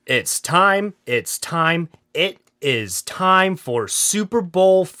It's time. It is time for Super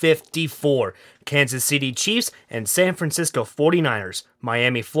Bowl 54. Kansas City Chiefs and San Francisco 49ers.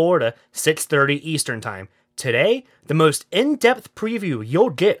 Miami, Florida, 6:30 Eastern Time. Today, the most in-depth preview you'll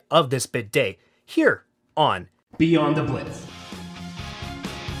get of this big day here on Beyond the Blitz.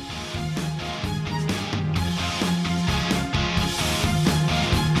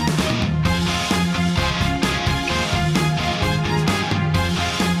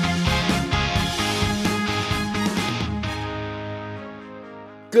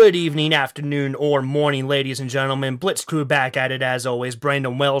 Good evening, afternoon, or morning, ladies and gentlemen. Blitz crew back at it as always.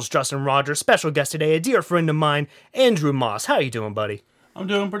 Brandon Wells, Justin Rogers, special guest today, a dear friend of mine, Andrew Moss. How you doing, buddy? I'm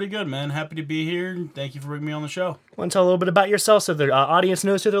doing pretty good, man. Happy to be here. Thank you for bringing me on the show. Want to tell a little bit about yourself so the audience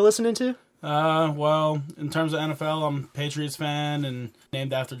knows who they're listening to? Well, in terms of NFL, I'm a Patriots fan and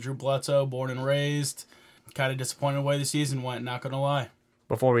named after Drew Bledsoe, born and raised. Kind of disappointed the way the season went, not going to lie.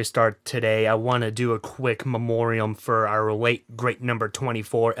 Before we start today, I want to do a quick memoriam for our late, great number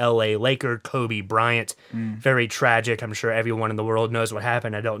 24 LA Laker, Kobe Bryant. Very tragic. I'm sure everyone in the world knows what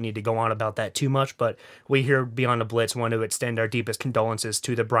happened. I don't need to go on about that too much, but we here Beyond the Blitz want to extend our deepest condolences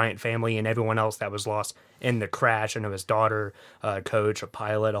to the Bryant family and everyone else that was lost in the crash. I know his daughter, coach, a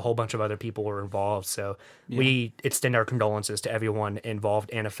pilot, a whole bunch of other people were involved. So we extend our condolences to everyone involved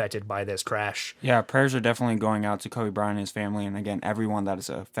and affected by this crash. Yeah, prayers are definitely going out to Kobe Bryant and his family, and again, everyone that is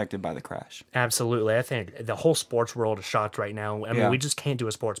affected by the crash. Absolutely. I think the whole sports world is shocked right now. I mean, we just can't do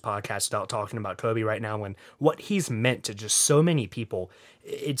a sports podcast without talking about Kobe right now and what he's meant to just so many people.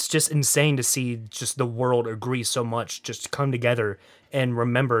 It's just insane to see just the world agree so much, just come together and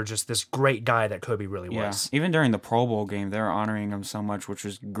remember just this great guy that Kobe really was. Even during the Pro Bowl game, they were honoring him so much, which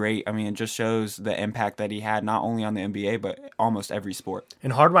was great. I mean, it just shows the impact that he had, not only on the NBA, but almost every sport.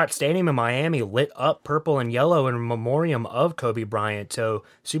 And Hard Rock Stadium in Miami lit up purple and yellow in memoriam of Kobe Bryant. So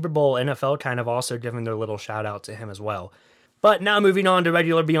Super Bowl NFL kind of also giving their little shout out to him as well. But now moving on to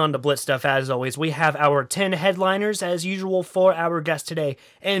regular Beyond the Blitz stuff, as always, we have our 10 headliners, as usual, for our guest today.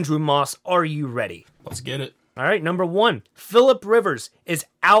 Andrew Moss, are you ready? Let's get it. All right, number one, Phillip Rivers is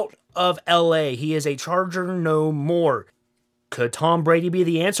out of L.A. He is a Charger no more. Could Tom Brady be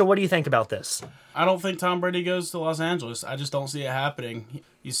the answer? What do you think about this? I don't think Tom Brady goes to Los Angeles. I just don't see it happening.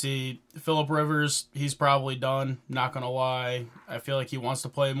 You see, Phillip Rivers, he's probably done, not going to lie. I feel like he wants to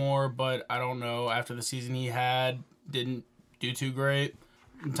play more, but I don't know. After the season he had, didn't do too great.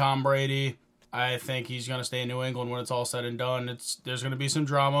 And Tom Brady, I think he's going to stay in New England when it's all said and done. There's going to be some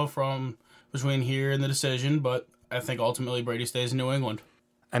drama between here and the decision, but I think ultimately Brady stays in New England.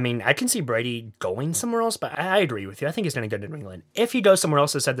 I mean, I can see Brady going somewhere else, but I agree with you. I think he's going to go to New England. If he goes somewhere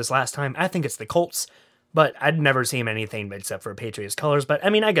else, I said this last time, I think it's the Colts, but I'd never see him anything except for Patriots colors. But I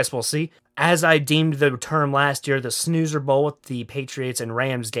mean, I guess we'll see. As I deemed the term last year, the Snoozer Bowl with the Patriots and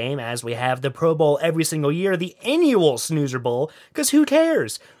Rams game, as we have the Pro Bowl every single year, the annual Snoozer Bowl, because who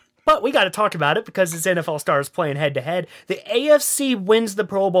cares? But we got to talk about it because it's NFL stars playing head-to-head. The AFC wins the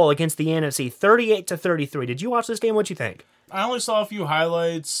Pro Bowl against the NFC 38-33. Did you watch this game? What'd you think? I only saw a few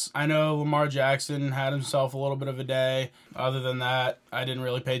highlights. I know Lamar Jackson had himself a little bit of a day. Other than that, I didn't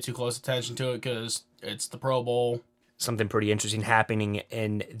really pay too close attention to it because it's the Pro Bowl. Something pretty interesting happening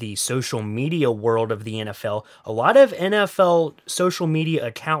in the social media world of the NFL. A lot of NFL social media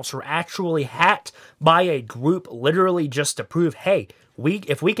accounts were actually hacked by a group literally just to prove, hey,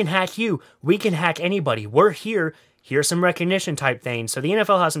 if we can hack you, we can hack anybody. We're here. Here's some recognition type things. So the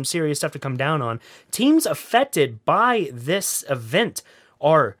NFL has some serious stuff to come down on. Teams affected by this event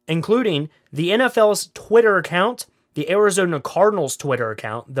are including the NFL's Twitter account, the Arizona Cardinals Twitter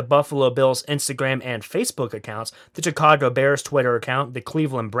account, the Buffalo Bills Instagram and Facebook accounts, the Chicago Bears Twitter account, the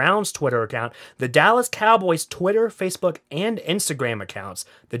Cleveland Browns Twitter account, the Dallas Cowboys Twitter, Facebook, and Instagram accounts,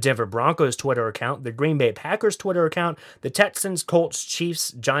 the Denver Broncos Twitter account, the Green Bay Packers Twitter account, the Texans, Colts,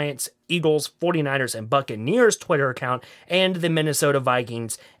 Chiefs, Giants, Eagles, 49ers, and Buccaneers Twitter account, and the Minnesota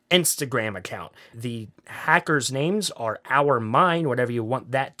Vikings Instagram account. The hackers' names are mine, whatever you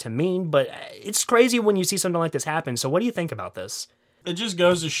want that to mean, but it's crazy when you see something like this happen. So what do you think about this? It just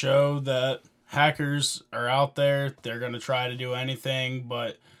goes to show that hackers are out there. They're going to try to do anything,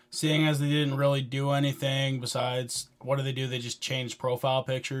 but seeing as they didn't really do anything besides, what do? They just changed profile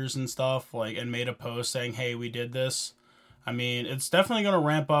pictures and stuff, and made a post saying, hey, we did this. I mean, it's definitely going to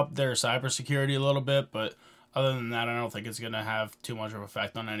ramp up their cybersecurity a little bit, but other than that, I don't think it's going to have too much of an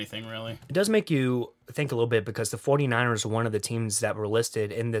effect on anything, really. It does make you think a little bit because the 49ers are one of the teams that were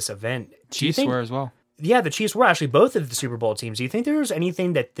listed in this event. Chiefs were as well. Yeah, the Chiefs were actually both of the Super Bowl teams. Do you think there's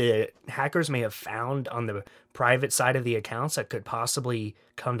anything that the hackers may have found on the private side of the accounts that could possibly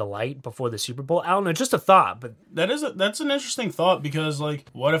come to light before the Super Bowl? I don't know, just a thought, but That's an interesting thought, because like,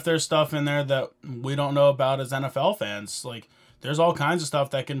 what if there's stuff in there that we don't know about as NFL fans? Like, there's all kinds of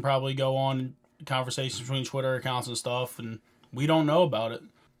stuff that can probably go on, conversations between Twitter accounts and stuff, and we don't know about it.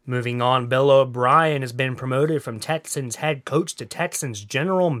 moving on, Bill O'Brien has been promoted from Texans head coach to Texans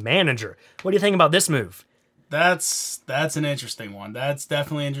general manager. What do you think about this move? That's an interesting one. That's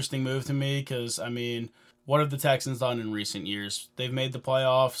definitely an interesting move to me, because, I mean, what have the Texans done in recent years? They've made the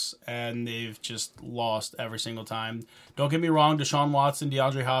playoffs, and they've just lost every single time. Don't get me wrong, Deshaun Watson,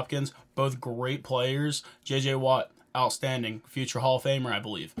 DeAndre Hopkins, both great players. J.J. Watt, outstanding, future Hall of Famer, I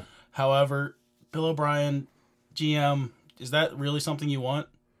believe. However, Bill O'Brien, GM, is that really something you want?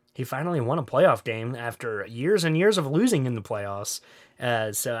 He finally won a playoff game after years and years of losing in the playoffs.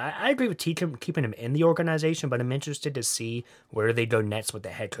 So I agree with keeping him in the organization, but I'm interested to see where they go next with the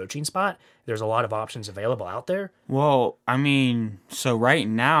head coaching spot. There's a lot of options available out there. Well, I mean, so right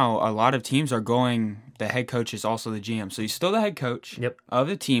now, a lot of teams are going, the head coach is also the GM. So he's still the head coach of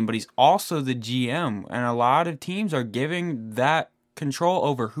the team, but he's also the GM. And a lot of teams are giving that control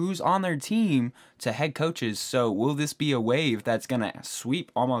over who's on their team to head coaches. So will this be a wave that's going to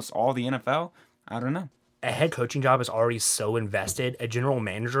sweep almost all the NFL? I don't know. A head coaching job is already so invested. A general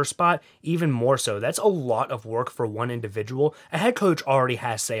manager spot, even more so. That's a lot of work for one individual. A head coach already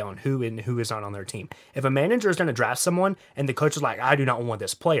has say on who is not on their team. If a manager is going to draft someone and the coach is like, I do not want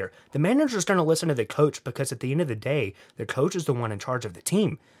this player, the manager is going to listen to the coach, because at the end of the day, the coach is the one in charge of the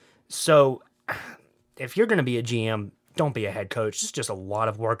team. So if you're going to be a GM, don't be a head coach. It's just a lot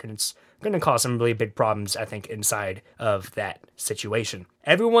of work, and it's going to cause some really big problems, I think, inside of that situation.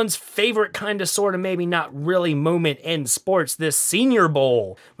 Everyone's favorite kind of sort of maybe not really moment in sports, this Senior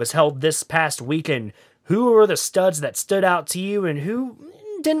Bowl was held this past weekend. Who were the studs that stood out to you, and who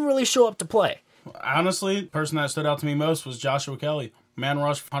didn't really show up to play? Honestly, the person that stood out to me most was Joshua Kelly. Man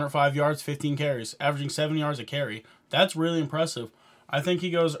rushed 105 yards, 15 carries, averaging 7 yards a carry. That's really impressive. I think he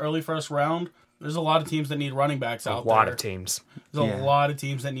goes early first round. There's a lot of teams that need running backs out there. A lot of teams. There's a lot of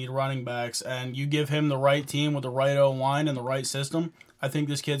teams that need running backs, and you give him the right team with the right O-line and the right system, I think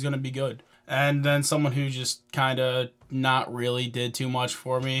this kid's going to be good. And then someone who just kind of not really did too much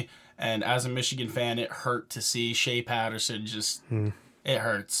for me, and as a Michigan fan, it hurt to see Shea Patterson just... It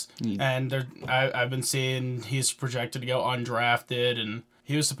hurts. And I've been seeing he's projected to go undrafted, and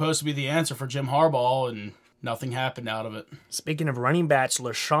he was supposed to be the answer for Jim Harbaugh, and nothing happened out of it. Speaking of running backs,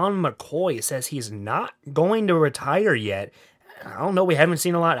 LaShawn McCoy says he's not going to retire yet. I don't know. We haven't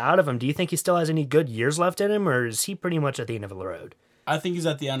seen a lot out of him. Do you think he still has any good years left in him, or is he pretty much at the end of the road? I think he's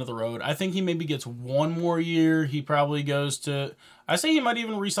at the end of the road. I think he maybe gets one more year. He probably goes to... I say he might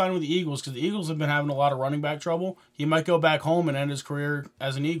even re-sign with the Eagles, because the Eagles have been having a lot of running back trouble. He might go back home and end his career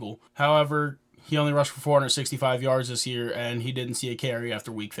as an Eagle. However, he only rushed for 465 yards this year, and he didn't see a carry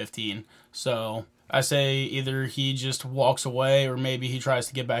after week 15. So... I say either he just walks away, or maybe he tries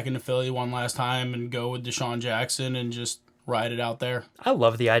to get back into Philly one last time and go with Deshaun Jackson and just ride it out there. I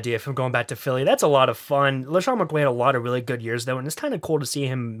love the idea of him going back to Philly. That's a lot of fun. LaShawn McCoy had a lot of really good years, though, and it's kind of cool to see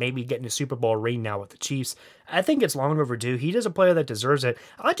him maybe getting a Super Bowl ring now with the Chiefs. I think it's long overdue. He is a player that deserves it.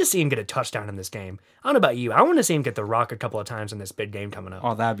 I'd like to see him get a touchdown in this game. I don't know about you. I want to see him get the rock a couple of times in this big game coming up.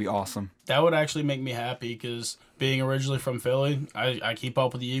 Oh, that'd be awesome. That would actually make me happy, because being originally from Philly, I keep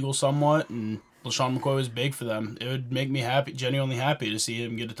up with the Eagles somewhat, and LaShawn McCoy was big for them. It would make me happy, genuinely happy, to see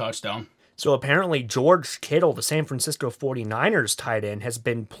him get a touchdown. So apparently George Kittle, the San Francisco 49ers tight end, has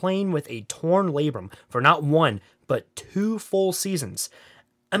been playing with a torn labrum for not one, but 2 full seasons.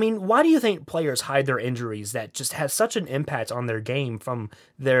 I mean, why do you think players hide their injuries that just have such an impact on their game from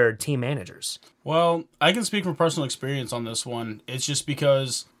their team managers? Well, I can speak from personal experience on this one. It's just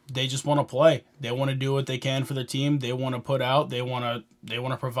because they just want to play. They want to do what they can for their team. They want to put out. They want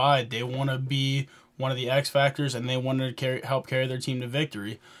to provide. They want to be one of the X factors, and they want to help carry their team to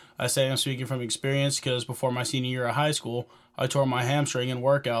victory. I say I'm speaking from experience, because before my senior year of high school, I tore my hamstring in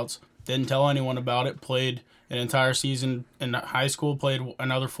workouts. Didn't tell anyone about it. Played an entire season in high school. Played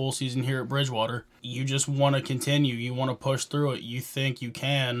another full season here at Bridgewater. You just want to continue. You want to push through it. You think you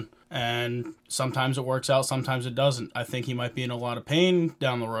can. And sometimes it works out, sometimes it doesn't. I think he might be in a lot of pain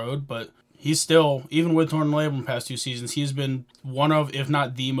down the road, but he's still, even with torn labrum in the past 2 seasons, he's been one of, if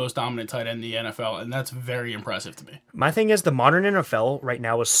not the most dominant tight end in the NFL, and that's very impressive to me. My thing is, the modern NFL right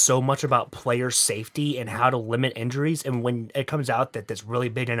now is so much about player safety and how to limit injuries, and when it comes out that this really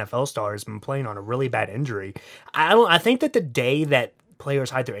big NFL star has been playing on a really bad injury, I think that the day that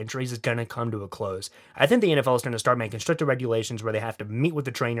players hide their injuries is going to come to a close. I think the NFL is going to start making stricter regulations where they have to meet with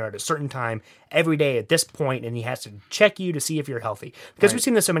the trainer at a certain time every day at this point, and he has to check you to see if you're healthy. Because we've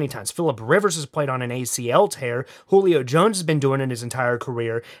seen this so many times. Phillip Rivers has played on an ACL tear. Julio Jones has been doing it his entire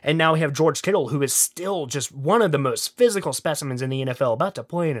career. And now we have George Kittle, who is still just one of the most physical specimens in the NFL, about to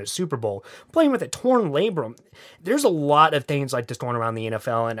play in a Super Bowl, playing with a torn labrum. There's a lot of things like this going around the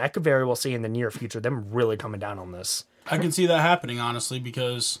NFL, and I could very well see in the near future them really coming down on this. I can see that happening, honestly,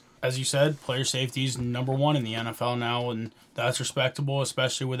 because, as you said, player safety is number one in the NFL now, and that's respectable,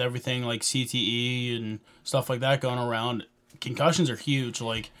 especially with everything like CTE and stuff like that going around. Concussions are huge.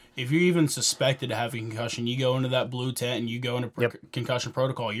 Like, if you're even suspected of having a concussion, you go into that blue tent and you go into concussion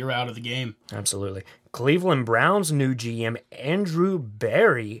protocol, you're out of the game. Absolutely. Cleveland Browns' new GM, Andrew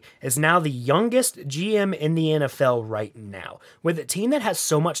Berry, is now the youngest GM in the NFL right now. With a team that has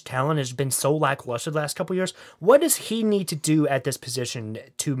so much talent, has been so lackluster the last couple of years, what does he need to do at this position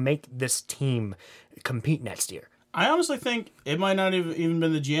to make this team compete next year? I honestly think it might not have even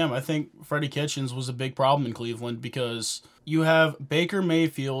been the GM. I think Freddie Kitchens was a big problem in Cleveland because you have Baker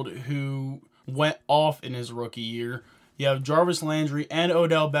Mayfield, who went off in his rookie year. You have Jarvis Landry and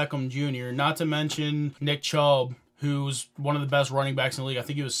Odell Beckham Jr., not to mention Nick Chubb, who's one of the best running backs in the league. I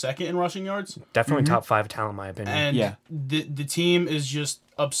think he was second in rushing yards. Definitely top 5 talent, in my opinion. And the team is just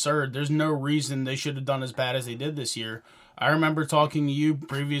absurd. There's no reason they should have done as bad as they did this year. I remember talking to you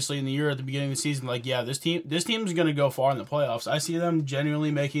previously in the year at the beginning of the season, like, yeah, this team's going to go far in the playoffs. I see them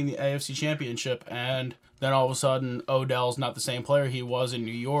genuinely making the AFC Championship, and then all of a sudden, Odell's not the same player he was in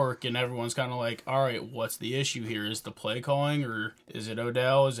New York, and everyone's kind of like, all right, what's the issue here? Is the play calling, or is it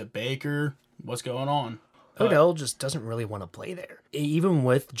Odell? Is it Baker? What's going on? Odell just doesn't really want to play there. Even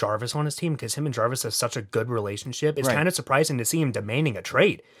with Jarvis on his team, because him and Jarvis have such a good relationship, it's kind of surprising to see him demanding a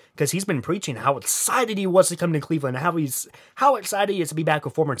trade, because he's been preaching how excited he was to come to Cleveland, how excited he is to be back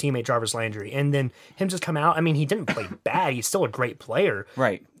with former teammate Jarvis Landry, and then him just come out. I mean, he didn't play bad. He's still a great player.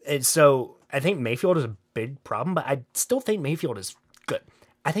 Right. And so I think Mayfield is a big problem, but I still think Mayfield is good.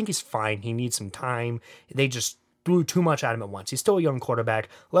 I think he's fine. He needs some time. They just threw too much at him at once. He's still a young quarterback.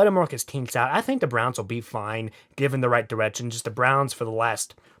 Let him work his kinks out. I think the Browns will be fine, given the right direction. Just the Browns, for the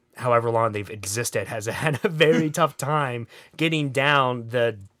last however long they've existed, has had a very tough time getting down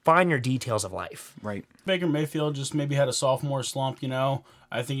the finer details of life. Right. Baker Mayfield just maybe had a sophomore slump, you know.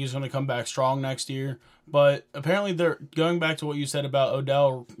 I think he's going to come back strong next year. But apparently they're going back to what you said about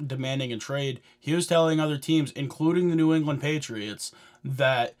Odell demanding a trade. He was telling other teams, including the New England Patriots,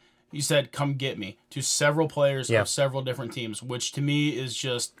 that he said, come get me, to several players of several different teams, which to me is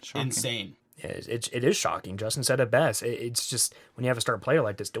just insane. Yeah, it is shocking. Justin said it best. It's just when you have a star player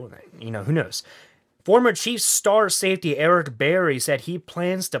like this doing that, you know, who knows? Former Chiefs star safety Eric Berry said he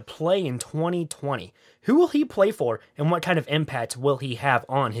plans to play in 2020. Who will he play for, and what kind of impact will he have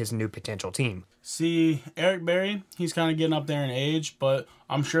on his new potential team? See, Eric Berry, he's kind of getting up there in age, but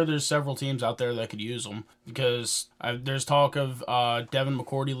I'm sure there's several teams out there that could use him because there's talk of Devin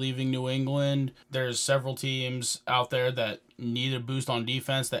McCourty leaving New England. There's several teams out there that need a boost on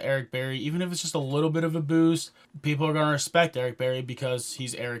defense that Eric Berry, even if it's just a little bit of a boost, people are going to respect Eric Berry because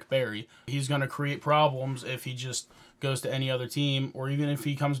he's Eric Berry. He's going to create problems if he just goes to any other team or even if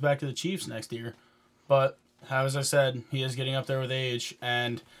he comes back to the Chiefs next year. But as I said, he is getting up there with age,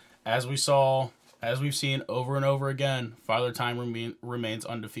 and as we've seen over and over again, Father Time remains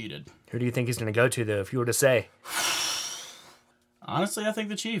undefeated. Who do you think he's going to go to, though, if you were to say? Honestly, I think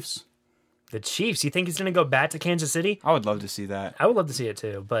the Chiefs. The Chiefs? You think he's going to go back to Kansas City? I would love to see that. I would love to see it,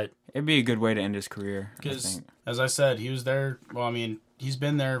 too, but it'd be a good way to end his career. Because, as I said, he was there. Well, I mean, he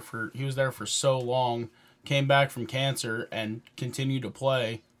was there for so long, came back from cancer, and continued to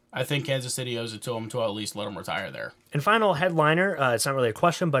play. I think Kansas City owes it to him to at least let him retire there. And final headliner, it's not really a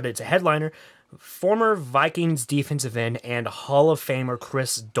question, but it's a headliner. Former Vikings defensive end and Hall of Famer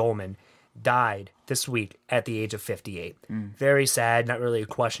Chris Dolman died this week at the age of 58. Very sad, not really a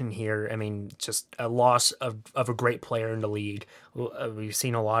question here. I mean, just a loss of a great player in the league. We've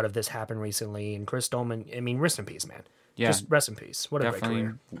seen a lot of this happen recently, and Chris Dolman, I mean, rest in peace, man. Yeah, just rest in peace. What a great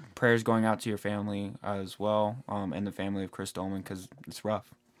career. Prayers going out to your family as well, and the family of Chris Dolman, because it's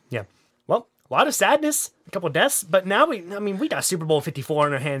rough. Yeah. Well, a lot of sadness, a couple of deaths, but now we got Super Bowl 54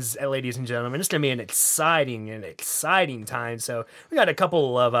 in our hands, ladies and gentlemen. It's going to be an exciting time. So we got a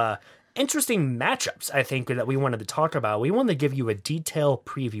couple of interesting matchups, I think, that we wanted to talk about. We wanted to give you a detailed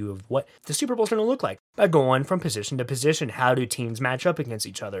preview of what the Super Bowl is going to look like by going from position to position. How do teams match up against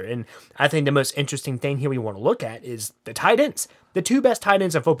each other? And I think the most interesting thing here we want to look at is the tight ends. the two best tight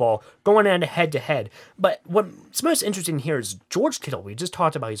ends in football going in head to head. But what's most interesting here is George Kittle. We just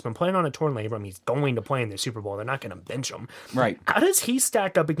talked about he's been playing on a torn labrum. He's going to play in the Super Bowl. They're not going to bench him. Right. How does he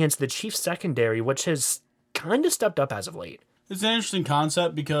stack up against the Chiefs secondary, which has kind of stepped up as of late? It's an interesting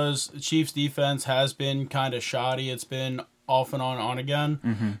concept because the Chiefs defense has been kind of shoddy. It's been off and on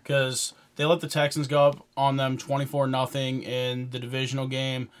again because they let the Texans go up on them 24-0 in the divisional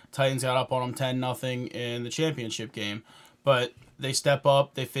game. Titans got up on them 10-0 in the championship game. But they step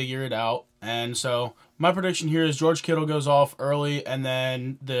up, they figure it out. And so my prediction here is George Kittle goes off early, and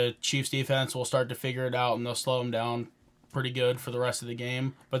then the Chiefs defense will start to figure it out, and they'll slow him down pretty good for the rest of the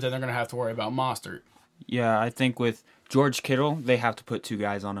game. But then they're going to have to worry about Mostert. Yeah, I think with George Kittle, they have to put two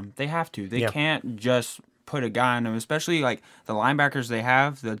guys on him. They have to. They can't just put a guy on him, especially like the linebackers they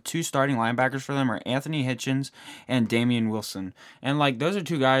have. The two starting linebackers for them are Anthony Hitchens and Damian Wilson. And like those are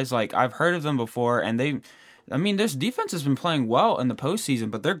two guys, like I've heard of them before, and this defense has been playing well in the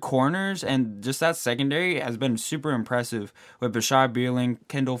postseason, but their corners and just that secondary has been super impressive with Bashad Bierling,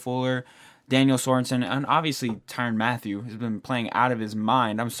 Kendall Fuller, Daniel Sorensen, and obviously Tyrann Mathieu has been playing out of his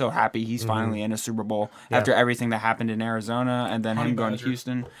mind. I'm so happy he's finally in a Super Bowl after everything that happened in Arizona and then him going to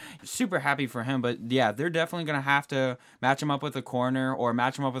Houston. Super happy for him, but yeah, they're definitely going to have to match him up with a corner or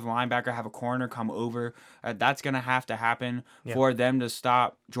match him up with a linebacker, have a corner come over. That's going to have to happen for them to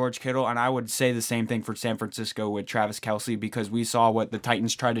stop George Kittle, and I would say the same thing for San Francisco with Travis Kelce because we saw what the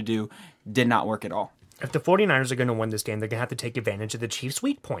Titans tried to do, did not work at all. If the 49ers are going to win this game, they're going to have to take advantage of the Chiefs'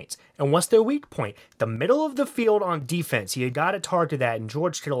 weak points. And what's their weak point? The middle of the field on defense. You got to target that, and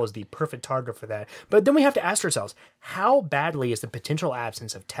George Kittle is the perfect target for that. But then we have to ask ourselves, how badly is the potential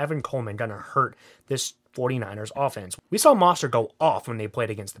absence of Tevin Coleman going to hurt this 49ers offense? We saw Mostert go off when they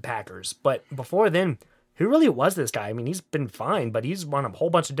played against the Packers, but before then, who really was this guy? I mean, he's been fine, but he's run a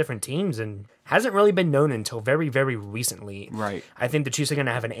whole bunch of different teams and hasn't really been known until very, very recently. Right. I think the Chiefs are going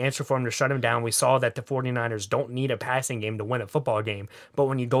to have an answer for him to shut him down. We saw that the 49ers don't need a passing game to win a football game, but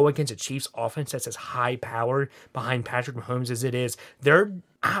when you go against a Chiefs offense that's as high-powered behind Patrick Mahomes as it is,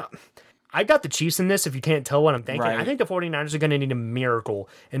 I got the Chiefs in this, if you can't tell what I'm thinking. Right. I think the 49ers are going to need a miracle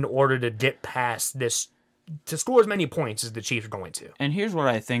in order to get past this, to score as many points as the Chiefs are going to. And here's what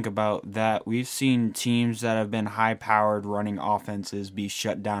I think about that. We've seen teams that have been high-powered running offenses be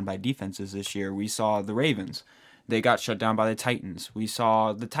shut down by defenses this year. We saw the Ravens. They got shut down by the Titans. We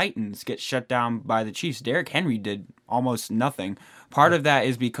saw the Titans get shut down by the Chiefs. Derrick Henry did almost nothing. Part of that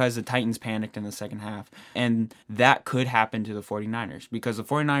is because the Titans panicked in the second half. And that could happen to the 49ers. Because the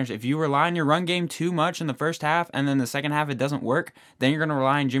 49ers, if you rely on your run game too much in the first half and then the second half it doesn't work, then you're going to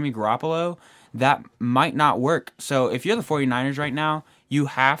rely on Jimmy Garoppolo. That might not work. So if you're the 49ers right now, you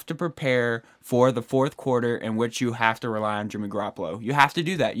have to prepare for the fourth quarter in which you have to rely on Jimmy Garoppolo. You have to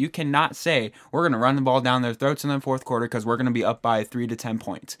do that. You cannot say, we're going to run the ball down their throats in the fourth quarter because we're going to be up by 3 to 10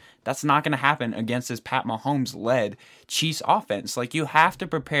 points. That's not going to happen against this Pat Mahomes-led Chiefs offense. Like, you have to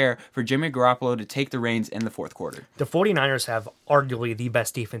prepare for Jimmy Garoppolo to take the reins in the fourth quarter. The 49ers have arguably the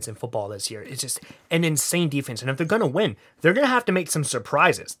best defense in football this year. It's just an insane defense. And if they're going to win, they're going to have to make some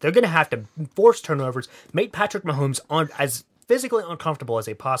surprises. They're going to have to force turnovers, make Patrick Mahomes as physically uncomfortable as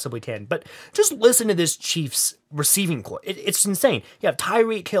they possibly can. But just listen to this Chiefs receiving core. It's insane. You have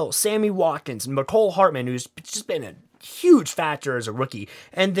Tyreek Hill, Sammy Watkins, and Mecole Hardman, who's just been a huge factor as a rookie.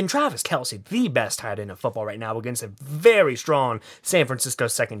 And then Travis Kelce, the best tight end of football right now against a very strong San Francisco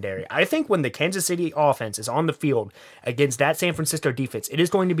secondary. I think when the Kansas City offense is on the field against that San Francisco defense, it is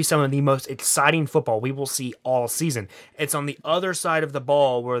going to be some of the most exciting football we will see all season. It's on the other side of the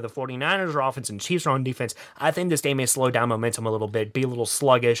ball where the 49ers are offense and Chiefs are on defense. I think this game may slow down momentum a little bit, be a little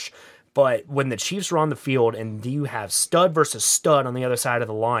sluggish. But when the Chiefs are on the field and you have stud versus stud on the other side of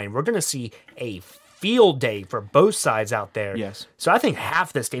the line, we're going to see a field day for both sides out there. Yes. So I think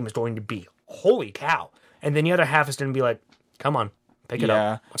half this game is going to be, holy cow. And then the other half is going to be like, come on, pick it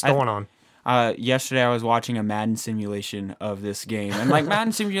up. What's going on? Yesterday I was watching a Madden simulation of this game. And like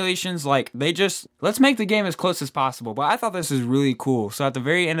Madden simulations, like let's make the game as close as possible. But I thought this was really cool. So at the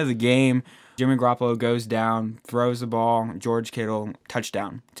very end of the game, Jimmy Garoppolo goes down, throws the ball, George Kittle,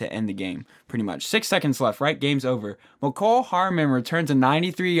 touchdown to end the game, pretty much. 6 seconds left, right? Game's over. Mecole Hardman returns a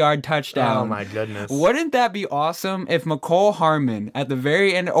 93-yard touchdown. Oh, my goodness. Wouldn't that be awesome if Mecole Hardman at the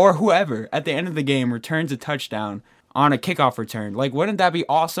very end, or whoever, at the end of the game returns a touchdown? on a kickoff return. Like, wouldn't that be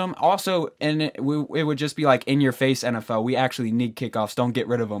awesome? Also, and it would just be like, in your face, NFL. We actually need kickoffs. Don't get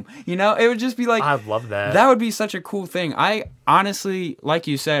rid of them. You know, it would just be like, I love that. That would be such a cool thing. I honestly, like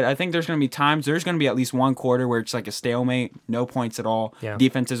you said, I think there's going to be times, there's going to be at least one quarter where it's like a stalemate, no points at all. Yeah.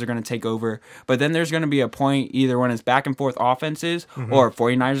 Defenses are going to take over. But then there's going to be a point either when it's back and forth offenses, or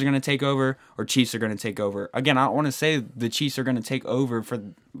 49ers are going to take over, or Chiefs are going to take over. Again, I don't want to say the Chiefs are going to take over for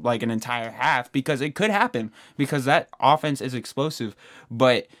like an entire half, because it could happen, because that offense is explosive.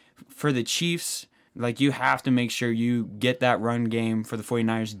 But for the Chiefs, like, you have to make sure you get that run game for the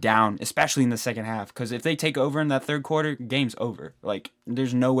 49ers down, especially in the second half, because if they take over in that third quarter, game's over. Like,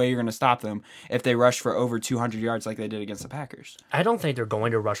 there's no way you're going to stop them if they rush for over 200 yards like they did against the Packers. I don't think they're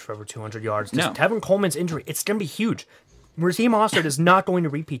going to rush for over 200 yards. No. Tevin Coleman's injury, it's going to be huge. Raheem Mostert is not going to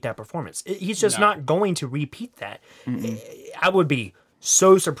repeat that performance. He's just not going to repeat that. I would be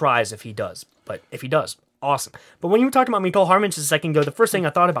so surprised if he does. But if he does, awesome. But when you were talking about Mecole Hardman just a second ago, the first thing I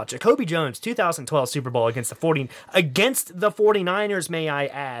thought about, Jacoby Jones, 2012 Super Bowl against the 49ers, may I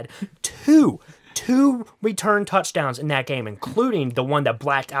add, two return touchdowns in that game, including the one that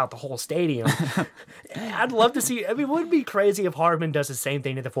blacked out the whole stadium. I'd love to see. I mean, it would be crazy if Hardman does the same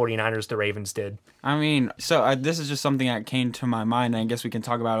thing to the 49ers the Ravens did. I mean, so this is just something that came to my mind, and I guess we can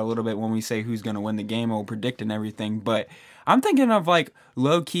talk about it a little bit when we say who's going to win the game, and we'll predict and everything. But I'm thinking of, like,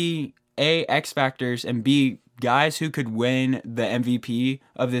 low-key A, X factors, and B, guys who could win the MVP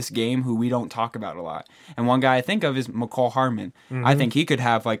of this game who we don't talk about a lot. And one guy I think of is Mecole Hardman. I think he could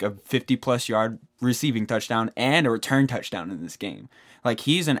have like a 50-plus yard receiving touchdown and a return touchdown in this game. Like,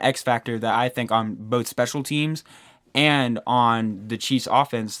 he's an X factor that I think on both special teams and on the Chiefs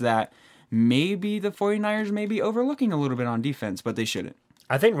offense that maybe the 49ers may be overlooking a little bit on defense, but they shouldn't.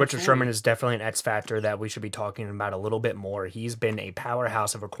 I think Richard Sherman is definitely an X factor that we should be talking about a little bit more. He's been a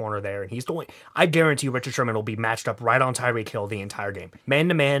powerhouse of a corner there, and he's going. I guarantee Richard Sherman will be matched up right on Tyreek Hill the entire game. Man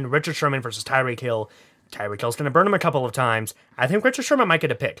to man, Richard Sherman versus Tyreek Hill. Tyreek Hill's going to burn him a couple of times. I think Richard Sherman might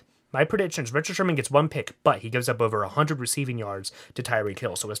get a pick. My prediction is Richard Sherman gets one pick, but he gives up over 100 receiving yards to Tyreek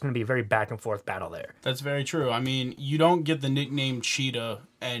Hill, so it's going to be a very back and forth battle there. That's very true. I mean, you don't get the nickname Cheetah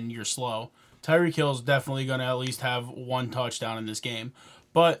and you're slow. Tyreek Hill's definitely going to at least have one touchdown in this game.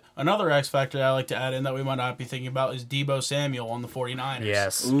 But another X factor that I like to add in that we might not be thinking about is Deebo Samuel on the 49ers.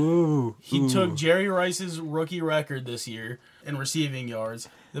 Yes. He took Jerry Rice's rookie record this year in receiving yards.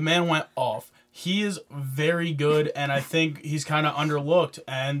 The man went off. He is very good, and I think he's kind of underlooked.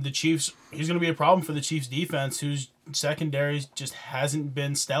 And the Chiefs, he's going to be a problem for the Chiefs defense, whose secondary just hasn't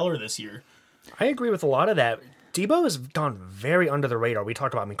been stellar this year. I agree with a lot of that. Deebo has gone very under the radar. We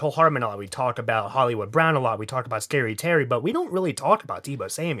talk about Mecole Hardman a lot. We talk about Hollywood Brown a lot. We talk about Scary Terry, but we don't really talk about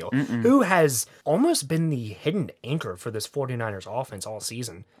Deebo Samuel, who has almost been the hidden anchor for this 49ers offense all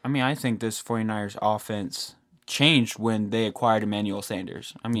season. I mean, I think this 49ers offense changed when they acquired Emmanuel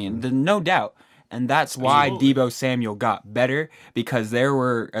Sanders. I mean, no doubt. And that's why Deebo Samuel got better, because there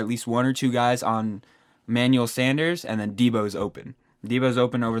were at least one or two guys on Emmanuel Sanders, and then Deebo's open. Deebo's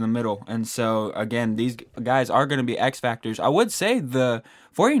open over the middle. And so, again, these guys are going to be X factors. I would say the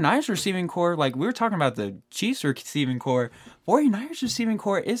 49ers receiving core, like we were talking about the Chiefs receiving core, 49ers receiving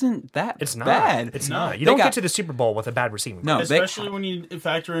core isn't that bad. It's not. You don't get to the Super Bowl with a bad receiving core. No, especially when you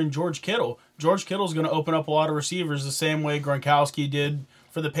factor in George Kittle. George Kittle's going to open up a lot of receivers the same way Gronkowski did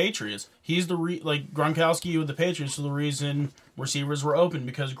for the Patriots. He's Gronkowski with the Patriots was the reason receivers were open,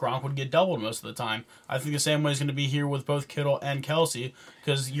 because Gronk would get doubled most of the time. I think the same way is going to be here with both Kittle and Kelsey,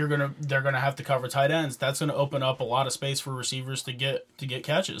 because they're going to have to cover tight ends. That's going to open up a lot of space for receivers to get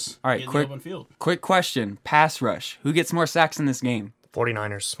catches. All right, quick question. Pass rush. Who gets more sacks in this game?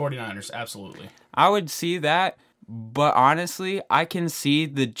 49ers, absolutely. I would see that, but honestly, I can see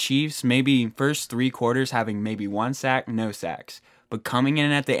the Chiefs maybe first 3 quarters having maybe 1 sack, no sacks. But coming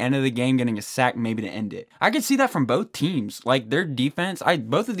in at the end of the game, getting a sack maybe to end it. I could see that from both teams. Like, their defense,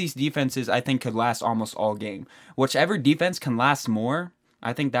 both of these defenses, I think, could last almost all game. Whichever defense can last more,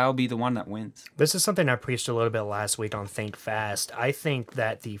 I think that will be the one that wins. This is something I preached a little bit last week on Think Fast. I think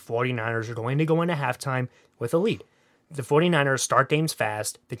that the 49ers are going to go into halftime with a lead. The 49ers start games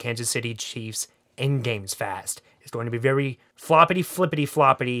fast. The Kansas City Chiefs end games fast. It's going to be very floppity, flippity,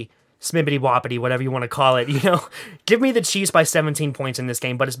 floppity, smibbity woppity, whatever you want to call it, give me the Chiefs by 17 points in this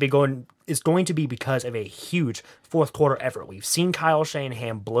game, but it's going to be because of a huge fourth quarter effort. We've seen Kyle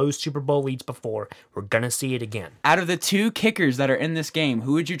Shanahan blow Super Bowl leads before. We're going to see it again. Out of the 2 kickers that are in this game,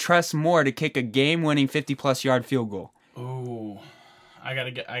 who would you trust more to kick a game-winning 50-plus yard field goal? Ooh, I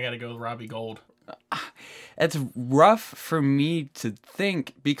gotta go with Robbie Gould. it's rough for me to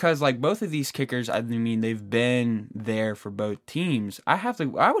think because like both of these kickers, I mean, they've been there for both teams.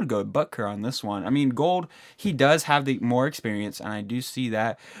 I would go with Butker on this one. I mean, Gold, he does have the more experience, and I do see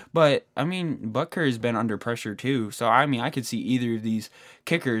that. But I mean, Butker has been under pressure too. So I mean, I could see either of these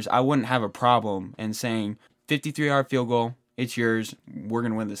kickers. I wouldn't have a problem in saying 53-yard field goal, it's yours. We're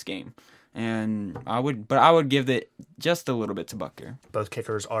gonna win this game. And I would give it just a little bit to Butker. Both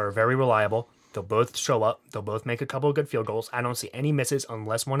kickers are very reliable. They'll both show up. They'll both make a couple of good field goals. I don't see any misses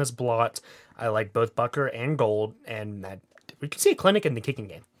unless one is blocked. I like both Butker and Gold, and we could see a clinic in the kicking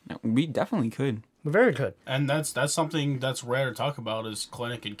game. We definitely could. We very good. And that's something that's rare to talk about is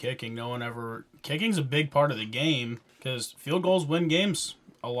clinic and kicking. Kicking's a big part of the game because field goals win games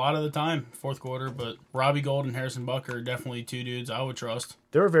a lot of the time, fourth quarter. But Robbie Gold and Harrison Butker are definitely two dudes I would trust.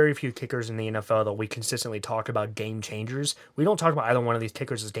 There are very few kickers in the NFL that we consistently talk about game changers. We don't talk about either one of these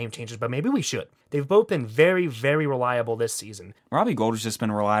kickers as game changers, but maybe we should. They've both been very, very reliable this season. Robbie Gold has just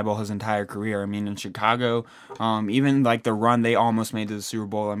been reliable his entire career. I mean, in Chicago, even like the run they almost made to the Super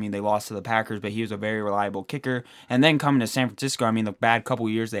Bowl. I mean, they lost to the Packers, but he was a very reliable kicker. And then coming to San Francisco, I mean, the bad couple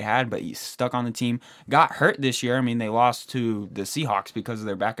years they had, but he's stuck on the team. Got hurt this year. I mean, they lost to the Seahawks because of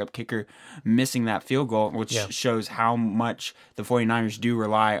their backup kicker missing that field goal, which shows how much the 49ers do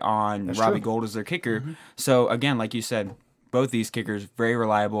rely on Robbie Gold as their kicker. Mm-hmm. So, again, like you said, both these kickers, very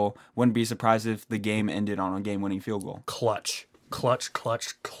reliable. Wouldn't be surprised if the game ended on a game-winning field goal. Clutch.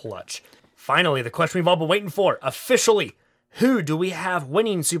 Finally, the question we've all been waiting for. Officially, who do we have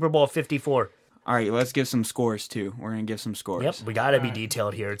winning Super Bowl 54? All right, let's give some scores, too. We're going to give some scores. Yep, we got to be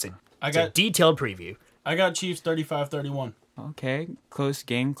detailed here. It's a detailed preview. I got Chiefs 35-31. Okay, close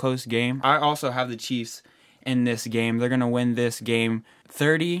game. I also have the Chiefs in this game. They're going to win this game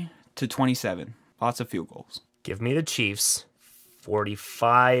 30-27. Lots of field goals. Give me the Chiefs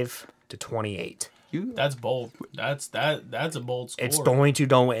 45-28. That's bold. That's a bold score. It's going to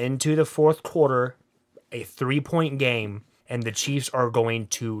go into the fourth quarter, a 3-point game, and the Chiefs are going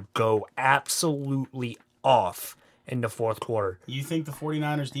to go absolutely off in the fourth quarter. You think the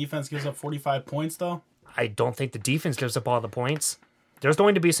 49ers defense gives up 45 points, though? I don't think the defense gives up all the points. There's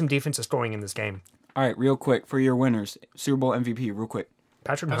going to be some defensive scoring in this game. All right, real quick, for your winners, Super Bowl MVP, real quick.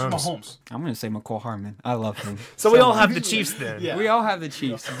 Patrick Mahomes. I'm going to say McCall Harmon. I love him. So we all have the Chiefs then. Yeah. We all have the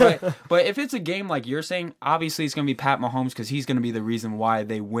Chiefs. But if it's a game like you're saying, obviously it's going to be Pat Mahomes because he's going to be the reason why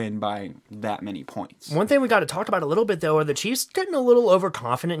they win by that many points. One thing we got to talk about a little bit, though, are the Chiefs getting a little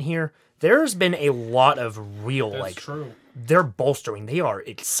overconfident here. There's been a lot of real, That's true. They're bolstering. They are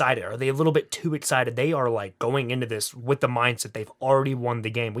excited. Are they a little bit too excited? They are going into this with the mindset they've already won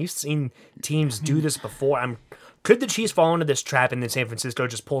the game. We've seen teams do this before. Could the Chiefs fall into this trap and then San Francisco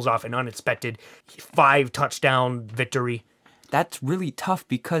just pulls off an unexpected 5-touchdown victory? That's really tough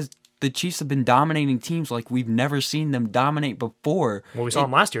because the Chiefs have been dominating teams like we've never seen them dominate before. Well, we saw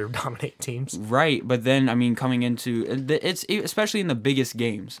them last year dominate teams. Right, but then, I mean, coming into it's especially in the biggest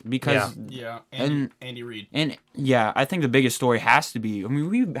games because... Yeah, Andy Reid. And, yeah, I think the biggest story has to be... I mean,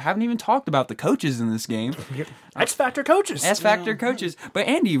 we haven't even talked about the coaches in this game. X-Factor coaches. X-Factor coaches. But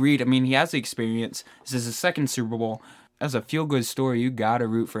Andy Reid, I mean, he has the experience. This is his second Super Bowl. As a feel-good story, you got to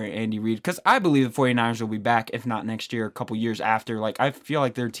root for Andy Reid. Because I believe the 49ers will be back, if not next year, a couple years after. I feel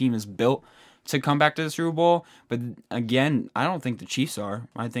like their team is built to come back to the Super Bowl. But, again, I don't think the Chiefs are.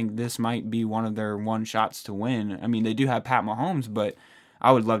 I think this might be one of their one shots to win. I mean, they do have Pat Mahomes, but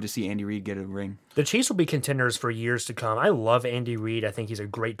I would love to see Andy Reid get a ring. The Chiefs will be contenders for years to come. I love Andy Reid. I think he's a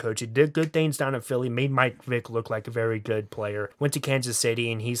great coach. He did good things down in Philly, made Mike Vick look like a very good player. Went to Kansas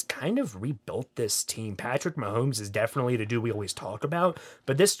City, and he's kind of rebuilt this team. Patrick Mahomes is definitely the dude we always talk about,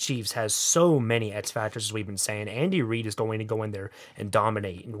 but this Chiefs has so many X factors, as we've been saying. Andy Reid is going to go in there and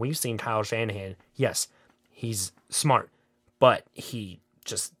dominate. And we've seen Kyle Shanahan. Yes, he's smart, but he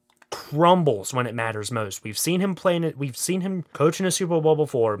just crumbles when it matters most. We've seen him playing it. We've seen him coach in a Super Bowl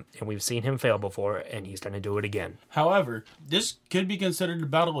before, and we've seen him fail before, and he's going to do it again. However, this could be considered a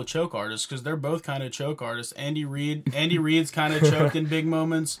battle of choke artists because they're both kind of choke artists. Andy Reid's kind of choked in big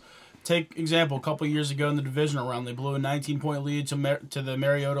moments. Take example, a couple years ago in the divisional round, they blew a 19-point lead to the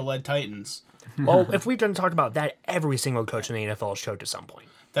Mariota-led Titans. Well, if we're going to talk about that, every single coach in the NFL has choked at some point.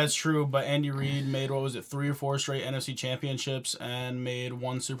 That's true, but Andy Reid made, 3 or 4 straight NFC championships and made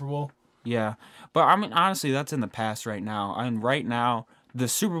 1 Super Bowl. Yeah, but I mean, honestly, that's in the past right now. And right now, the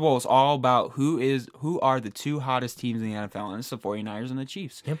Super Bowl is all about who are the two hottest teams in the NFL, and it's the 49ers and the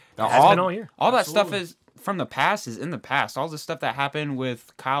Chiefs. Yep, has been all year. All that stuff is from the past is in the past. All the stuff that happened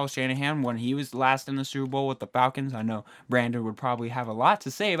with Kyle Shanahan when he was last in the Super Bowl with the Falcons. I know Brandon would probably have a lot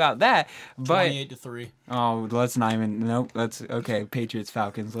to say about that. But 28-3. Oh, let's not even. Nope. Let's okay. Patriots,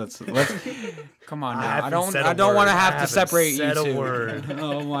 Falcons. Let's. Come on now. I don't want to have to separate you two. Word.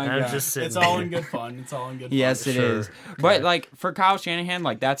 Oh my god. It's all in good fun. It's all in good fun. Yes, it is. But like for Kyle Shanahan,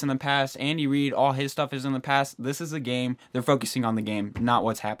 like that's in the past. Andy Reid, all his stuff is in the past. This is a game. They're focusing on the game, not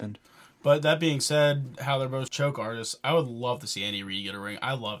what's happened. But that being said, how they're both choke artists, I would love to see Andy Reid get a ring.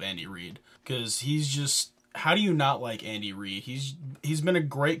 I love Andy Reid because he's just. How do you not like Andy Reid? He's been a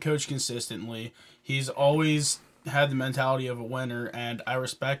great coach consistently. He's always had the mentality of a winner, and I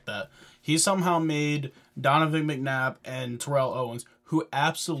respect that. He somehow made Donovan McNabb and Terrell Owens, who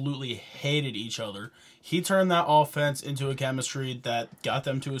absolutely hated each other. He turned that offense into a chemistry that got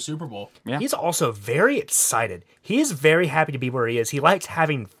them to a Super Bowl. Yeah. He's also very excited. He is very happy to be where he is. He likes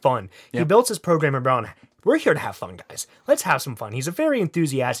having fun. Yep. He built his program around, we're here to have fun, guys. Let's have some fun. He's a very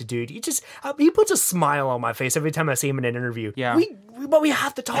enthusiastic dude. He puts a smile on my face every time I see him in an interview. Yeah. But we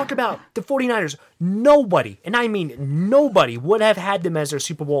have to talk about the 49ers. Nobody, and I mean nobody, would have had them as their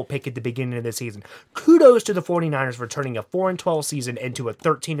Super Bowl pick at the beginning of the season. Kudos to the 49ers for turning a 4-12 season into a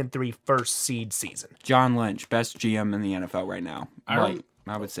 13-3 first seed season. John Lynch, best GM in the NFL right now. I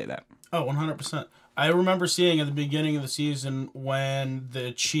would say that. Oh, 100%. I remember seeing at the beginning of the season when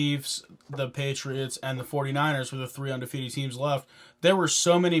the Chiefs, the Patriots, and the 49ers were the three undefeated teams left, there were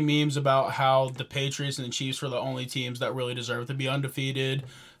so many memes about how the Patriots and the Chiefs were the only teams that really deserved to be undefeated.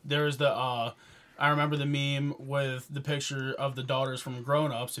 There's I remember the meme with the picture of the daughters from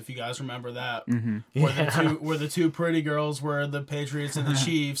Grown Ups, if you guys remember that. Mm-hmm. Where the two pretty girls were the Patriots and the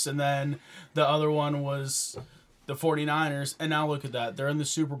Chiefs, and then the other one was the 49ers, and now look at that. They're in the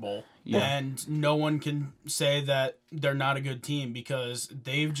Super Bowl. Yeah. And no one can say that they're not a good team because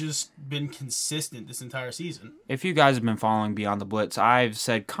they've just been consistent this entire season. If you guys have been following Beyond the Blitz, I've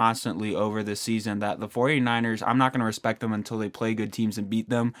said constantly over this season that the 49ers, I'm not going to respect them until they play good teams and beat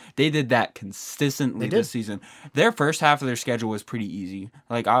them. They did that consistently this season. Their first half of their schedule was pretty easy.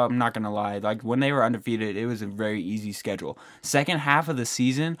 Like, I'm not going to lie. Like, when they were undefeated, it was a very easy schedule. Second half of the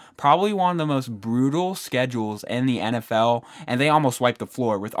season, probably one of the most brutal schedules in the NFL, and they almost wiped the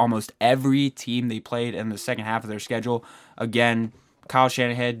floor with almost every team they played in the second half of their schedule. Again, Kyle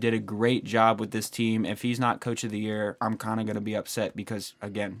Shanahan did a great job with this team. If he's not coach of the year, I'm kind of going to be upset because,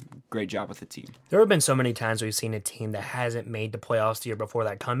 again, great job with the team. There have been so many times we've seen a team that hasn't made the playoffs the year before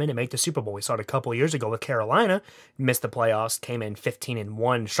that come in and make the Super Bowl. We saw it a couple years ago with Carolina, missed the playoffs, came in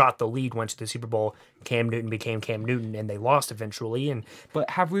 15-1, shot the lead, went to the Super Bowl. Cam Newton became Cam Newton, and they lost eventually.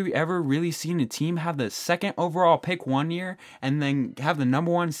 But have we ever really seen a team have the second overall pick one year and then have the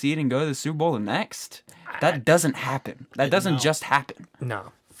number one seed and go to the Super Bowl the next? That doesn't happen. That doesn't just happen.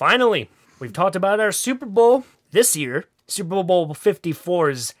 No. Finally, we've talked about our Super Bowl this year. Super Bowl 54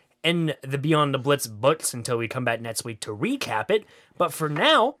 is in the Beyond the Blitz books until we come back next week to recap it. But for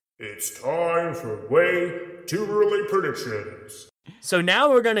now, it's time for way too early predictions. So now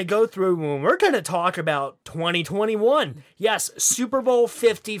we're going to go through and we're going to talk about 2021. Yes, Super Bowl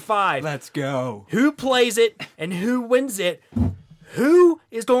 55. Let's go. Who plays it and who wins it? Who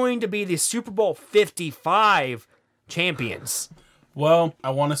is going to be the Super Bowl 55 champions? Well, I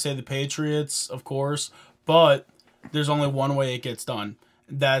want to say the Patriots, of course, but there's only one way it gets done.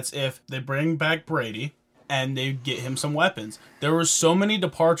 That's if they bring back Brady and they get him some weapons. There were so many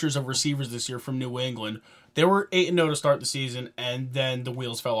departures of receivers this year from New England. They were 8-0 to start the season, and then the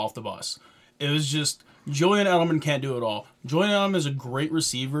wheels fell off the bus. It was just, Julian Edelman can't do it all. Julian Edelman is a great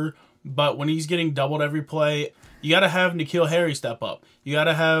receiver, but when he's getting doubled every play, you got to have N'Keal Harry step up. You got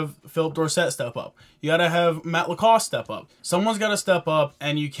to have Philip Dorsett step up. You got to have Matt LaCosse step up. Someone's got to step up,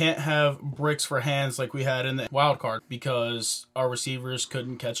 and you can't have bricks for hands like we had in the wild card because our receivers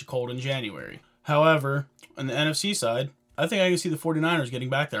couldn't catch a cold in January. However, on the NFC side, I think I can see the 49ers getting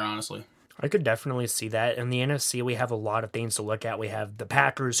back there, honestly. I could definitely see that. In the NFC, we have a lot of things to look at. We have the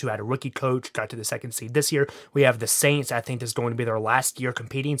Packers, who had a rookie coach, got to the second seed this year. We have the Saints, I think this is going to be their last year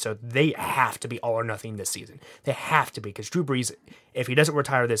competing, so they have to be all or nothing this season. They have to be, because Drew Brees, if he doesn't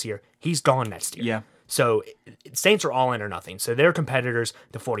retire this year, he's gone next year. Yeah. So Saints are all in or nothing. So they're competitors.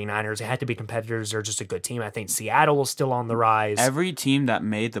 The 49ers, they had to be competitors. They're just a good team. I think Seattle is still on the rise. Every team that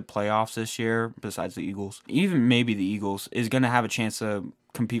made the playoffs this year, besides the Eagles, even maybe the Eagles, is going to have a chance to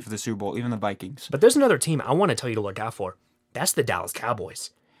compete for the Super Bowl, even the Vikings. But there's another team I want to tell you to look out for. That's the Dallas Cowboys.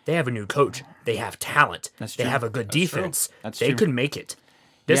 They have a new coach. They have talent. That's they true. have a good defense. They true. could make it.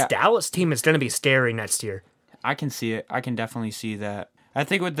 This Dallas team is going to be scary next year. I can see it. I can definitely see that. I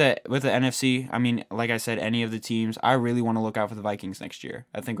think with the NFC, I mean, like I said, any of the teams, I really want to look out for the Vikings next year.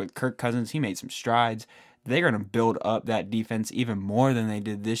 I think with Kirk Cousins, he made some strides. they're going to build up that defense even more than they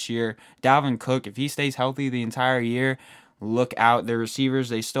did this year. Dalvin Cook, if he stays healthy the entire year, look out. Their receivers,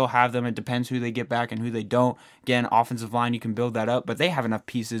 they still have them. It depends who they get back and who they don't. Again, offensive line, you can build that up, but they have enough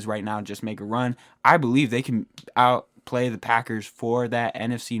pieces right now to just make a run. I believe they can outplay the Packers for that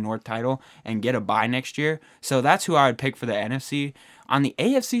NFC North title and get a bye next year. So that's who I would pick for the NFC. On the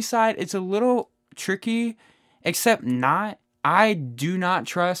AFC side, it's a little tricky, except not. I do not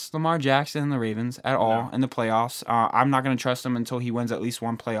trust Lamar Jackson and the Ravens at all in the playoffs. I'm not going to trust him until he wins at least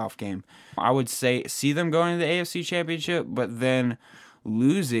one playoff game. I would see them going to the AFC Championship, but then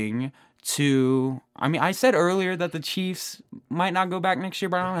losing to... I mean, I said earlier that the Chiefs might not go back next year,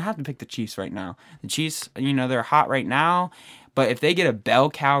 but I don't have to pick the Chiefs right now. The Chiefs, they're hot right now, but if they get a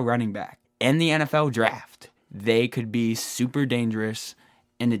bell cow running back in the NFL draft, they could be super dangerous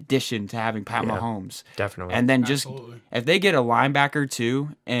in addition to having Pat Mahomes. Definitely. And then if they get a linebacker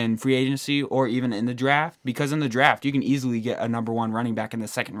too in free agency or even in the draft, because in the draft you can easily get a number one running back in the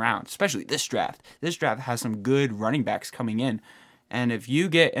second round, especially this draft. This draft has some good running backs coming in. And if you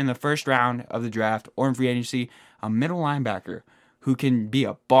get in the first round of the draft or in free agency a middle linebacker who can be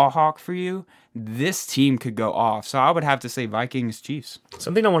a ball hawk for you, this team could go off. So I would have to say Vikings, Chiefs.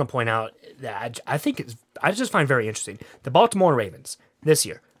 Something I want to point out that I just find very interesting. The Baltimore Ravens this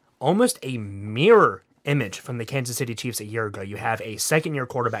year, almost a mirror image from the Kansas City Chiefs a year ago. You have a second-year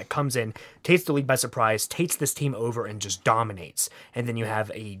quarterback comes in, takes the league by surprise, takes this team over, and just dominates. And then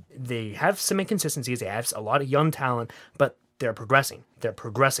they have some inconsistencies. They have a lot of young talent, but they're progressing.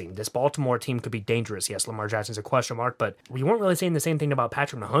 This Baltimore team could be dangerous. Yes, Lamar Jackson's a question mark, but we weren't really saying the same thing about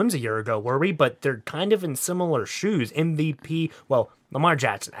Patrick Mahomes a year ago, were we? But they're kind of in similar shoes. MVP, well, Lamar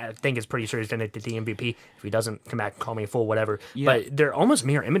Jackson, I think is pretty sure he's going to get the MVP. If he doesn't, come back and call me a fool, whatever. Yeah. But they're almost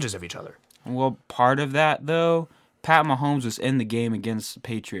mirror images of each other. Well, part of that, though, Pat Mahomes was in the game against the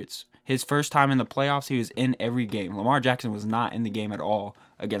Patriots. His first time in the playoffs, he was in every game. Lamar Jackson was not in the game at all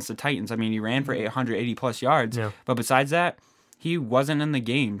against the Titans. I mean, he ran for 880-plus yards, but besides that, he wasn't in the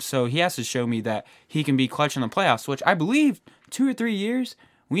game. So he has to show me that he can be clutch in the playoffs, which I believe 2 or 3 years,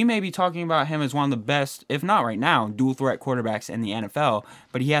 we may be talking about him as one of the best, if not right now, dual-threat quarterbacks in the NFL,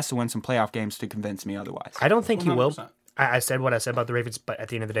 but he has to win some playoff games to convince me otherwise. I don't think 100%. He will. I said what I said about the Ravens, but at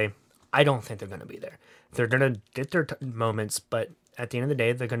the end of the day, I don't think they're going to be there. They're going to get their moments, but at the end of the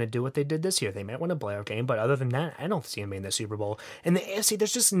day, they're going to do what they did this year. They might win a playoff game, but other than that, I don't see them in the Super Bowl. In the AFC,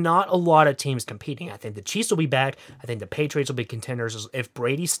 there's just not a lot of teams competing. I think the Chiefs will be back. I think the Patriots will be contenders. If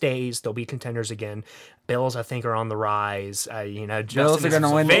Brady stays, they'll be contenders again. Bills, I think, are on the rise. Bills are going to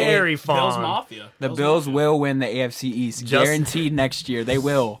win. Very fun. Bills Mafia. The Bills will win the AFC East. Guaranteed next year. They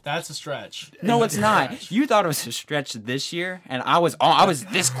will. That's a stretch. No, it's not. You thought it was a stretch this year, and I was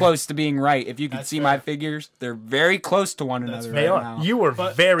this close to being right. If you could see my figures, they're very close to one another right now. You were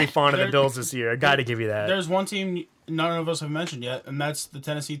very fond of the Bills this year. I got to give you that. There's one team none of us have mentioned yet, and that's the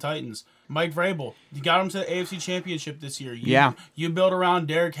Tennessee Titans. Mike Vrabel, you got him to the AFC Championship this year. You build around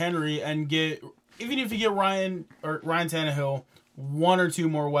Derrick Henry and even if you get Ryan Tannehill 1 or 2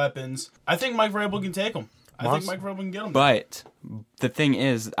 more weapons, I think Mike Vrabel can take them. I think Mike Vrabel can get them. But the thing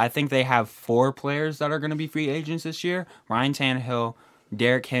is, I think they have 4 players that are going to be free agents this year. Ryan Tannehill,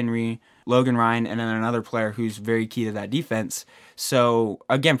 Derrick Henry, Logan Ryan, and then another player who's very key to that defense. So,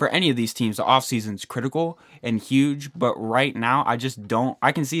 again, for any of these teams, the offseason's critical and huge, but right now,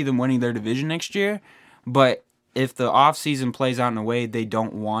 I can see them winning their division next year, but if the offseason plays out in a way they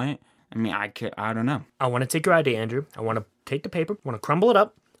don't want, I mean, I don't know. I want to take your idea, Andrew. I want to take the paper, want to crumble it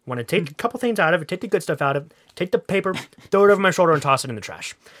up, want to take a couple things out of it, take the good stuff out of it, take the paper, throw it over my shoulder, and toss it in the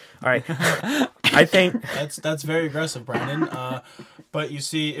trash. All right. I think that's very aggressive, Brandon. But you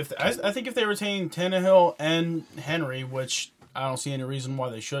see, I think if they retain Tannehill and Henry, which I don't see any reason why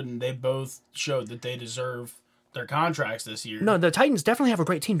they shouldn't, they both showed that they deserve their contracts this year. No, the Titans definitely have a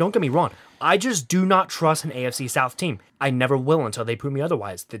great team. Don't get me wrong. I just do not trust an AFC South team. I never will until they prove me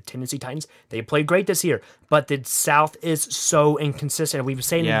otherwise. The Tennessee Titans, they played great this year, but the South is so inconsistent. We've been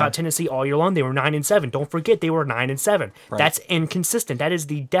saying about Tennessee all year long. They were 9-7. Don't forget they were 9-7. Right. That's inconsistent. That is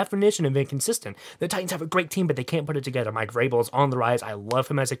the definition of inconsistent. The Titans have a great team, but they can't put it together. Mike Vrabel is on the rise. I love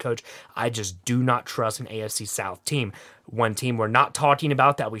him as a coach. I just do not trust an AFC South team. One team we're not talking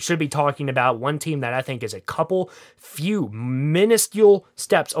about that we should be talking about, one team that I think is a few minuscule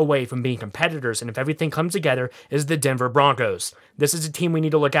steps away from being competitors, and if everything comes together, is the Denver Broncos. This is a team we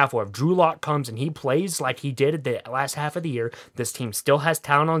need to look out for. If Drew Lock comes and he plays like he did at the last half of the year, this team still has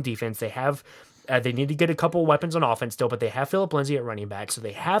talent on defense. They need to get a couple weapons on offense still, but they have Phillip Lindsay at running back, so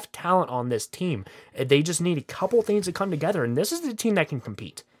they have talent on this team. They just need a couple things to come together, and this is the team that can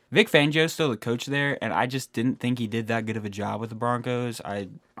compete. Vic Fangio's still the coach there, and I just didn't think he did that good of a job with the Broncos. I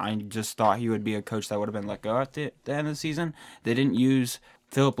just thought he would be a coach that would have been let go at the end of the season. They didn't use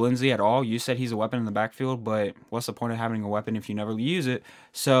Philip Lindsay at all. You said he's a weapon in the backfield, but what's the point of having a weapon if you never use it?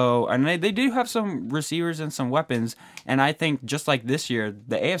 So, and they do have some receivers and some weapons, and I think just like this year,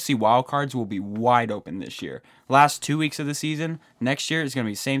 the AFC wildcards will be wide open this year. Last 2 weeks of the season, next year is going to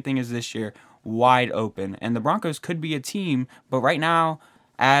be the same thing as this year, wide open. And the Broncos could be a team, but right now,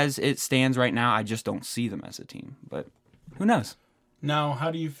 as it stands right now, I just don't see them as a team. But who knows? Now, how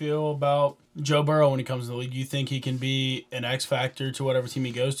do you feel about Joe Burrow when he comes to the league? Do you think he can be an X factor to whatever team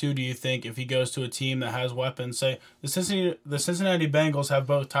he goes to? Do you think if he goes to a team that has weapons, say the Cincinnati Bengals have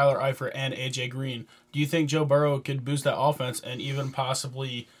both Tyler Eifert and AJ Green, do you think Joe Burrow could boost that offense and even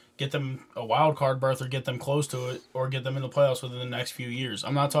possibly get them a wild card berth or get them close to it or get them in the playoffs within the next few years?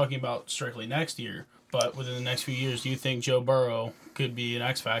 I'm not talking about strictly next year, but within the next few years, do you think Joe Burrow could be an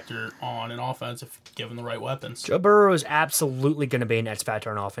X factor on an offense if given the right weapons? Joe Burrow is absolutely going to be an X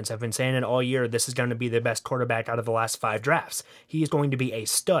factor on offense. I've been saying it all year. This is going to be the best quarterback out of the last 5 drafts. He is going to be a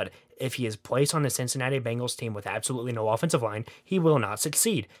stud. If he is placed on the Cincinnati Bengals team with absolutely no offensive line, he will not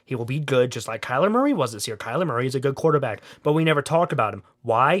succeed. He will be good just like Kyler Murray was this year. Kyler Murray is a good quarterback, but we never talk about him.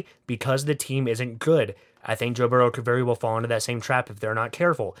 Why? Because the team isn't good. I think Joe Burrow could very well fall into that same trap if they're not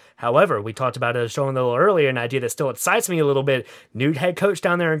careful. However, we talked about it showing a little earlier, an idea that still excites me a little bit. New head coach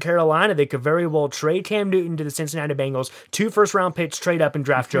down there in Carolina, they could very well trade Cam Newton to the Cincinnati Bengals, 2 first-round picks, trade up and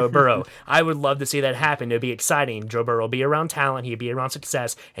draft Joe Burrow. I would love to see that happen. It would be exciting. Joe Burrow will be around talent, he'd be around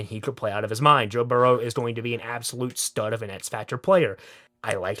success, and he could play out of his mind. Joe Burrow is going to be an absolute stud of an X-Factor player.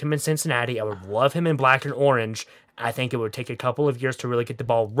 I like him in Cincinnati. I would love him in black and orange. I think it would take a couple of years to really get the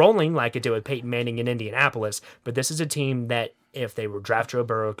ball rolling like it did with Peyton Manning in Indianapolis. But this is a team that, if they would draft Joe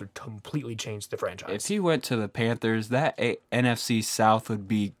Burrow, could completely change the franchise. If he went to the Panthers, that NFC South would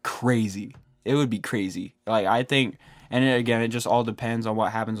be crazy. It would be crazy. Like, I think, and again, it just all depends on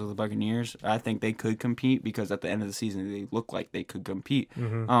what happens with the Buccaneers. I think they could compete because at the end of the season, they look like they could compete,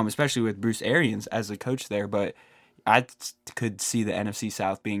 especially with Bruce Arians as the coach there. But I could see the NFC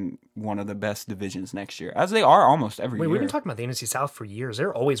South being one of the best divisions next year, as they are almost every year. We've been talking about the NFC South for years.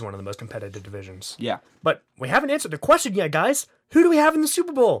 They're always one of the most competitive divisions. Yeah. But we haven't answered the question yet, guys. Who do we have in the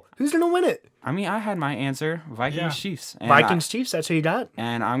Super Bowl? Who's going to win it? I mean, I had my answer. Vikings-Chiefs. Vikings-Chiefs, that's who you got?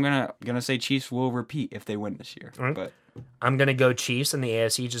 And I'm gonna say Chiefs will repeat if they win this year. Right. But I'm going to go Chiefs in the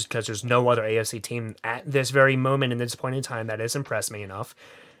AFC just because there's no other AFC team at this very moment in this point in time that has impressed me enough.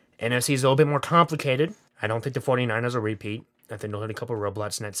 NFC is a little bit more complicated. I don't think the 49ers will repeat. I think they'll hit a couple of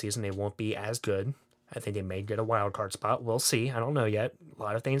roadblocks next season. They won't be as good. I think they may get a wild card spot. We'll see. I don't know yet. A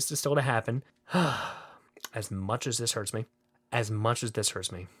lot of things still to happen. As much as this hurts me,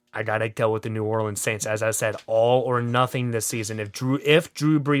 I got to go with the New Orleans Saints. As I said, all or nothing this season. If Drew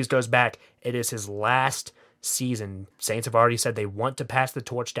Brees goes back, it is his last season. Saints have already said they want to pass the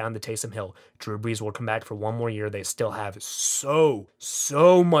torch down to Taysom Hill. Drew Brees will come back for one more year. They still have so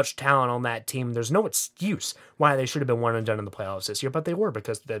much talent on that team. There's no excuse why they should have been one and done in the playoffs this year, but they were,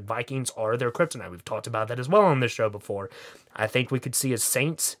 because the Vikings are their kryptonite. We've talked about that as well on this show before. I think we could see a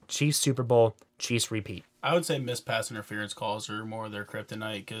Saints-Chiefs Super Bowl, Chiefs repeat. I would say missed pass interference calls are more their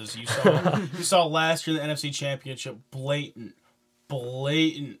kryptonite, because you saw last year in the NFC Championship blatant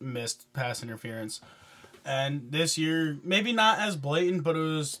missed pass interference. And this year, maybe not as blatant, but it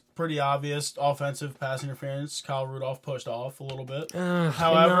was pretty obvious offensive pass interference. Kyle Rudolph pushed off a little bit.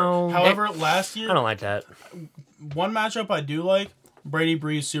 However, last year, I don't like that. One matchup I do like, Brady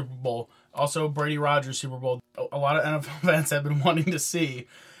Brees Super Bowl. Also, Brady Rodgers Super Bowl. A lot of NFL fans have been wanting to see,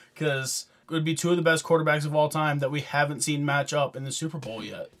 because it would be 2 of the best quarterbacks of all time that we haven't seen match up in the Super Bowl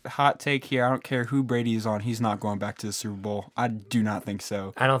yet. Hot take here. I don't care who Brady is on. He's not going back to the Super Bowl. I do not think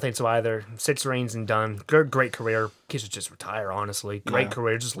so. I don't think so either. 6 rings and done. Great career. He should just retire, honestly. Great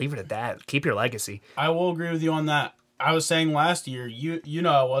career. Just leave it at that. Keep your legacy. I will agree with you on that. I was saying last year, you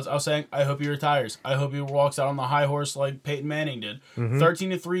know I was saying, I hope he retires. I hope he walks out on the high horse like Peyton Manning did.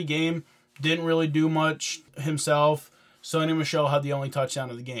 13-3 game. Didn't really do much himself. Sony Michel had the only touchdown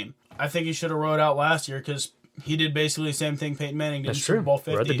of the game. I think he should have rode out last year, because he did basically the same thing Peyton Manning did in Super Bowl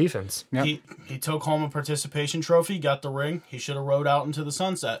 50. Rode the defense. Yep. He took home a participation trophy, got the ring. He should have rode out into the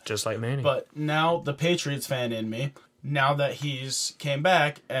sunset. Just like Manning. But now the Patriots fan in me, now that he's came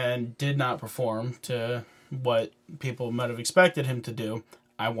back and did not perform to what people might have expected him to do,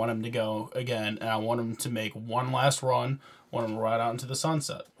 I want him to go again, and I want him to make one last run. I want him to ride out into the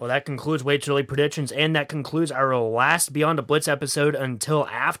sunset. Well, that concludes Way Too Early predictions, and that concludes our last Beyond the Blitz episode until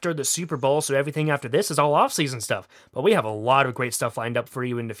after the Super Bowl. So everything after this is all off-season stuff. But we have a lot of great stuff lined up for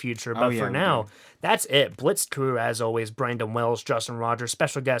you in the future. But for now, that's it. Blitz crew, as always, Brandon Wells, Justin Rogers,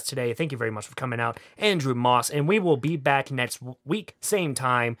 special guest today. Thank you very much for coming out, Andrew Moss, and we will be back next week, same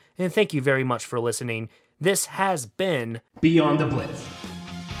time. And thank you very much for listening. This has been Beyond the Blitz.